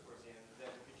to it towards the end. Then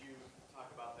could you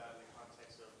talk about that in the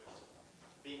context of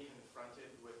being confronted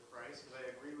with Christ? Because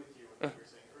I agree with you when you were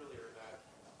saying earlier that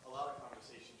a lot of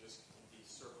conversation just can be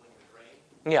circling the drain.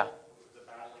 Yeah. The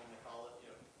battling, they call it,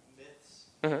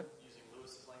 myths. Mm-hmm. Using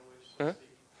Lewis's language, so to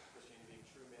speak, Christianity being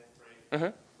true myth, right?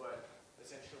 Mm-hmm. But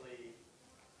essentially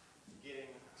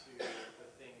getting to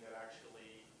the thing that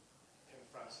actually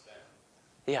confronts them,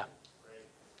 Yeah. right?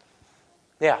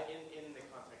 Yeah. In the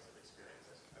context of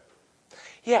experiences.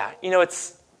 Yeah.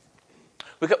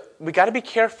 We got to be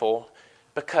careful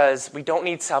because we don't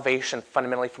need salvation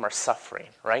fundamentally from our suffering,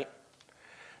 right?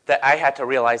 That I had to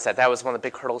realize that was one of the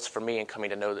big hurdles for me in coming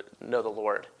to know the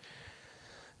Lord.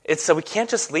 It's so we can't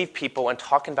just leave people and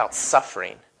talking about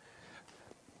suffering.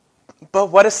 But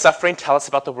what does suffering tell us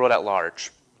about the world at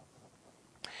large?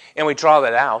 And we draw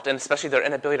that out, and especially their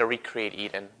inability to recreate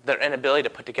Eden, their inability to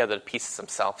put together the pieces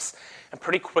themselves. And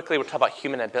pretty quickly we're talking about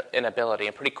human inability,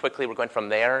 and pretty quickly we're going from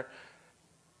there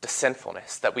to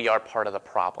sinfulness, that we are part of the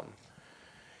problem.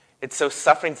 And so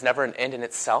suffering's never an end in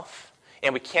itself,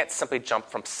 and we can't simply jump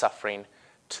from suffering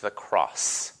to the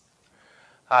cross.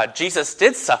 Jesus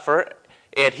did suffer,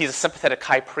 and he's a sympathetic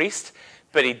high priest,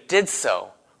 but he did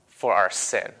so for our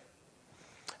sin.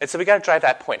 And so we got to drive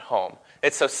that point home.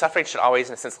 And so suffering should always,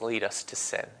 in a sense, lead us to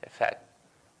sin, if that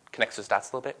connects those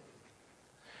dots a little bit.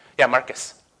 Yeah,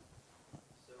 Marcus.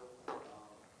 So, we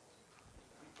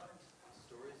find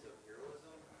stories of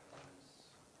heroism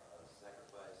and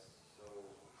sacrifice so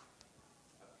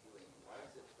appealing. Why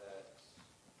is it that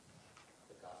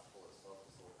the gospel itself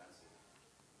is so offensive?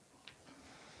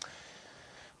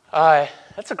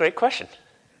 That's a great question.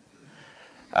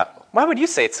 Why would you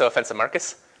say it's so offensive,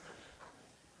 Marcus?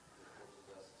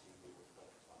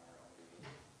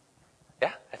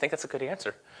 Yeah, I think that's a good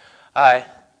answer. The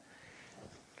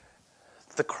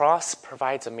cross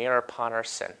provides a mirror upon our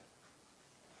sin.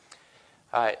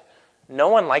 No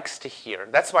one likes to hear.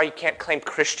 That's why you can't claim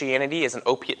Christianity as an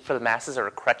opiate for the masses or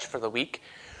a crutch for the weak.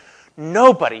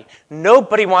 Nobody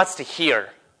wants to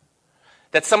hear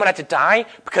that someone had to die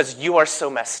because you are so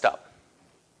messed up.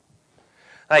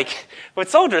 Like, when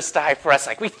soldiers die for us,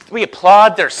 like we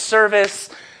applaud their service.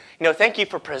 Thank you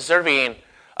for preserving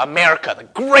America, the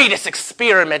greatest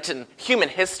experiment in human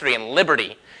history and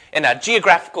liberty, in a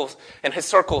geographical and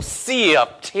historical sea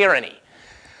of tyranny.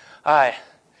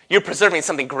 You're preserving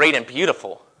something great and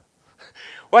beautiful.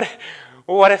 What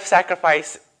if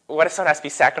someone has to be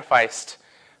sacrificed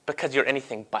because you're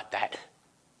anything but that?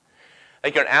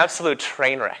 Like, you're an absolute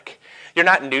train wreck. You're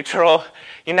not neutral.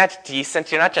 You're not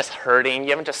decent. You're not just hurting. You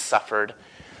haven't just suffered.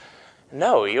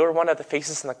 No, you're one of the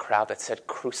faces in the crowd that said,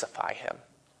 crucify him.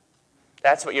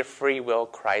 That's what your free will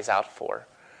cries out for.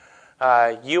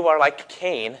 You are like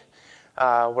Cain,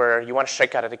 where you want to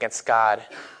strike out it against God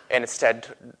and instead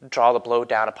draw the blow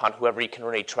down upon whoever you can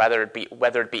reach, whether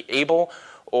it be Abel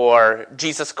or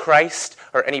Jesus Christ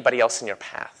or anybody else in your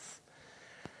path.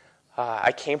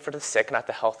 I came for the sick, not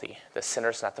the healthy, the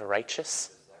sinners, not the righteous.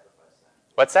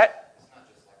 What's that? It's not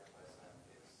just sacrifice them,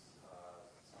 it's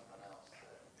someone else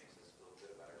that makes us feel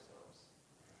good about ourselves.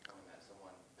 Knowing that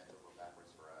someone bent over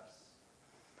backwards for us.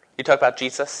 You talk about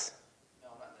Jesus?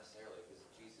 No, not necessarily, because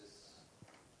Jesus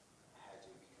had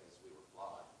to because we were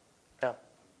flawed. No.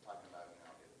 I'm talking about, if a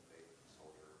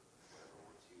soldier, whatever,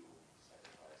 were to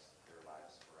sacrifice their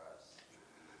lives for us, it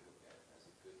would be looked at as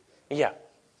a good thing. Yeah.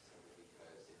 Simply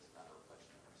because it's not a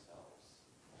reflection of ourselves.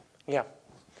 Yeah.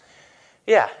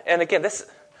 Yeah, and again,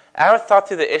 I haven't thought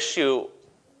through the issue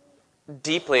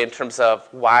deeply in terms of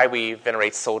why we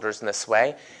venerate soldiers in this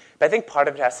way, but I think part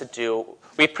of it has to do,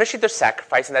 we appreciate their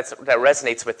sacrifice, and that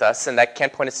resonates with us, and that can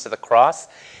point us to the cross,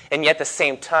 and yet at the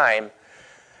same time,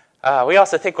 we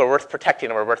also think we're worth protecting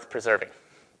and we're worth preserving.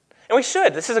 And we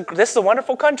should. This is a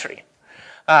wonderful country.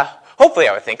 Hopefully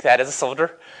I would think that as a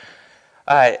soldier.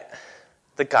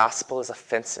 The gospel is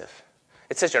offensive.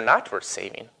 It says you're not worth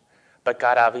saving. But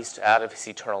God, out of his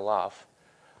eternal love,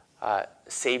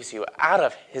 saves you out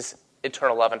of his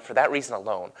eternal love, and for that reason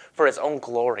alone, for his own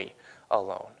glory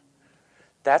alone.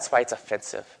 That's why it's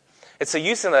offensive. And so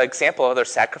using the example of other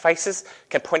sacrifices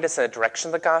can point us in the direction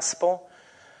of the gospel,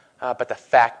 but the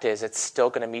fact is it's still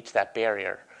going to meet that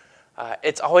barrier.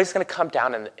 It's always going to come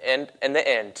down in the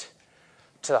end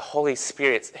to the Holy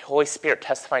Spirit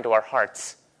testifying to our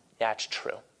hearts, yeah, it's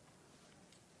true.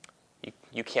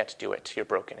 You can't do it. You're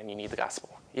broken, and you need the gospel.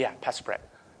 Yeah, Pastor Brett.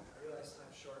 I realize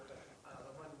time's short, but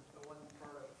the one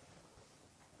part of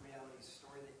reality's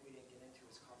story that we didn't get into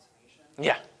is consummation.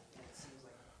 Yeah. And it seems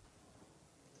like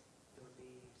there would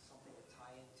be something to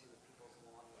tie into people's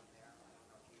longing there. I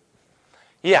don't know if you...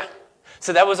 Yeah.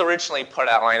 So that was originally part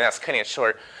of that line. That's cutting it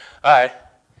short. Yeah,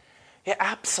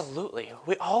 absolutely.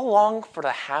 We all long for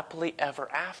the happily ever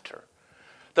after.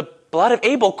 The blood of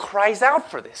Abel cries out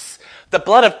for this. The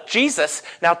blood of Jesus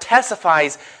now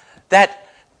testifies that,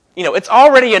 it's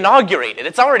already inaugurated.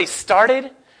 It's already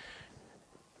started.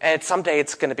 And someday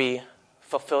it's going to be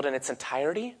fulfilled in its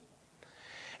entirety.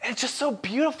 And it's just so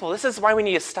beautiful. This is why we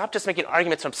need to stop just making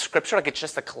arguments from Scripture like it's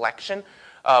just a collection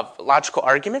of logical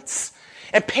arguments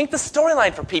and paint the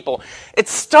storyline for people. It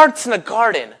starts in a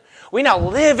garden. We now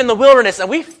live in the wilderness, and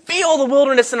we feel the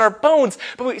wilderness in our bones,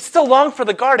 but we still long for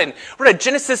the garden. We're a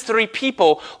Genesis 3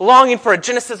 people longing for a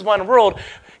Genesis 1 world.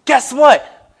 Guess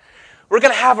what? We're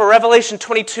going to have a Revelation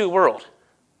 22 world.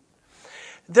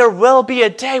 There will be a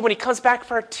day when he comes back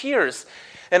for our tears.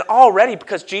 And already,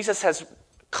 because Jesus has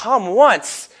come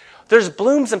once, there's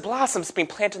blooms and blossoms being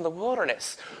planted in the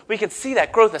wilderness. We can see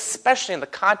that growth, especially in the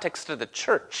context of the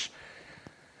church.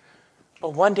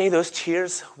 But one day those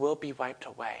tears will be wiped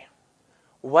away.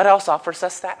 What else offers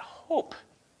us that hope?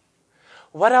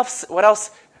 What else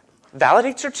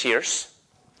validates your tears,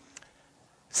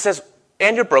 says,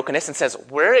 and your brokenness, and says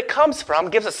where it comes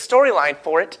from, gives a storyline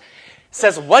for it,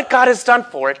 says what God has done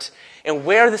for it, and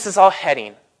where this is all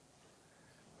heading?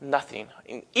 Nothing.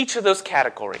 In each of those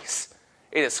categories,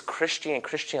 it is Christian and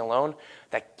Christian alone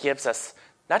that gives us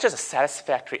not just a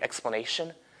satisfactory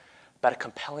explanation, but a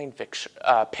compelling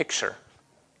picture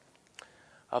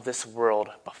of this world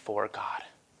before God.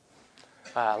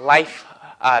 Life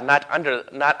not under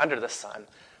the sun.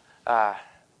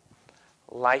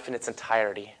 Life in its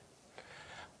entirety.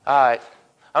 I'm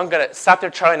going to stop there,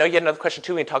 Charlie. I know you had another question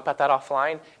too. We can talk about that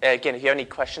offline. Again, if you have any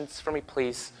questions for me,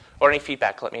 please, or any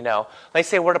feedback, let me know. Let me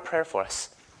say a word of prayer for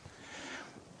us.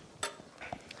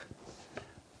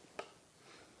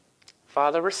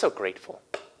 Father, we're so grateful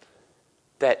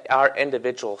that our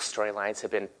individual storylines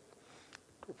have been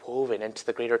woven into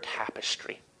the greater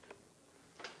tapestry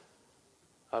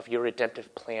of your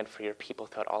redemptive plan for your people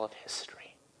throughout all of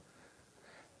history.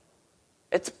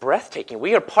 It's breathtaking.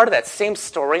 We are part of that same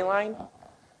storyline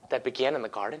that began in the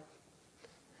garden,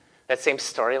 that same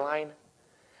storyline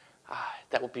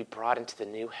that will be brought into the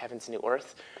new heavens, new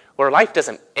earth, where life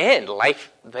doesn't end.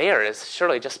 Life there is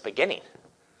surely just beginning.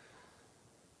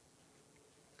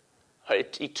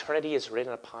 Eternity is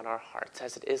written upon our hearts,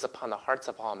 as it is upon the hearts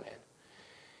of all men.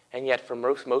 And yet, for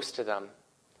most of them,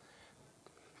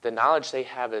 the knowledge they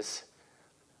have is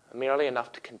merely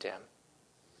enough to condemn.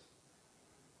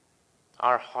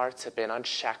 Our hearts have been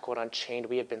unshackled, unchained.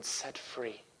 We have been set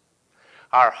free.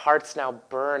 Our hearts now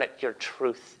burn at your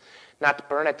truth. They don't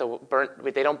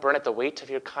burn at the weight of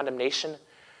your condemnation.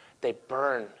 They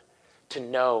burn to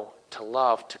know, to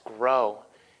love, to grow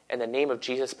in the name of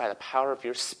Jesus by the power of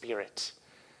your Spirit.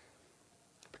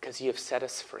 Because you have set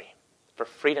us free. For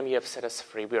freedom you have set us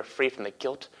free. We are free from the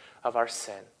guilt of our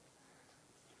sin.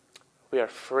 We are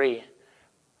free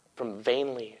from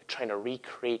vainly trying to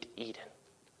recreate Eden.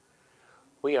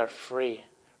 We are free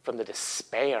from the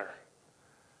despair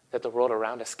that the world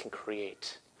around us can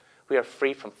create. We are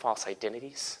free from false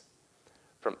identities,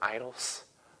 from idols,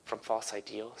 from false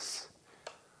ideals.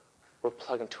 We're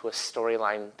plugged into a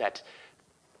storyline that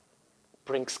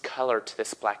brings color to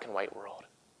this black and white world,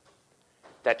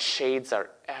 that shades our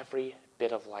every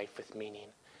bit of life with meaning.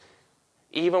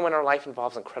 Even when our life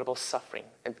involves incredible suffering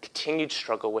and continued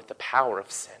struggle with the power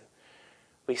of sin,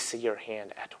 we see your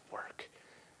hand at work.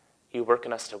 You work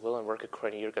in us to will and work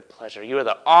according to your good pleasure. You are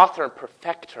the author and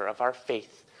perfecter of our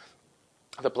faith.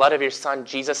 The blood of your Son,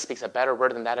 Jesus, speaks a better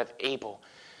word than that of Abel,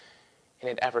 and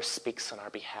it ever speaks on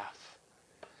our behalf.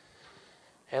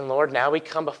 And Lord, now we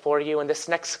come before you in this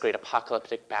next great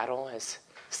apocalyptic battle as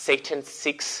Satan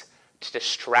seeks to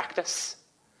distract us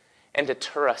and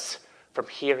deter us from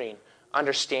hearing,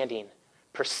 understanding,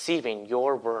 perceiving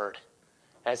your word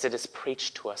as it is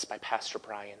preached to us by Pastor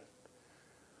Brian.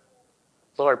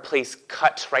 Lord, please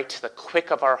cut right to the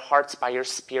quick of our hearts by your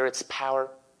Spirit's power.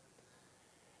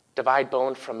 Divide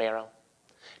bone from marrow.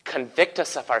 Convict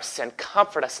us of our sin.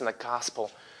 Comfort us in the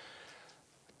gospel.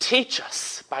 Teach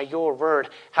us by your word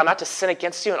how not to sin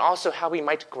against you and also how we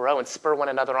might grow and spur one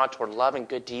another on toward love and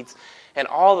good deeds. And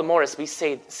all the more as we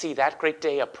see that great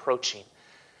day approaching,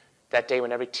 that day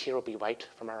when every tear will be wiped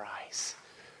from our eyes.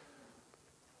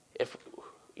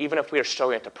 Even if we are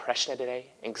struggling with depression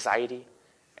today, anxiety,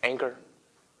 anger,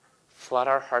 flood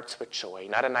our hearts with joy,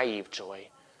 not a naive joy,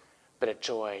 but a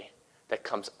joy that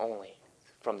comes only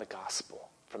from the gospel,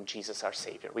 from Jesus our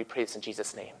Savior. We pray this in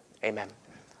Jesus' name. Amen.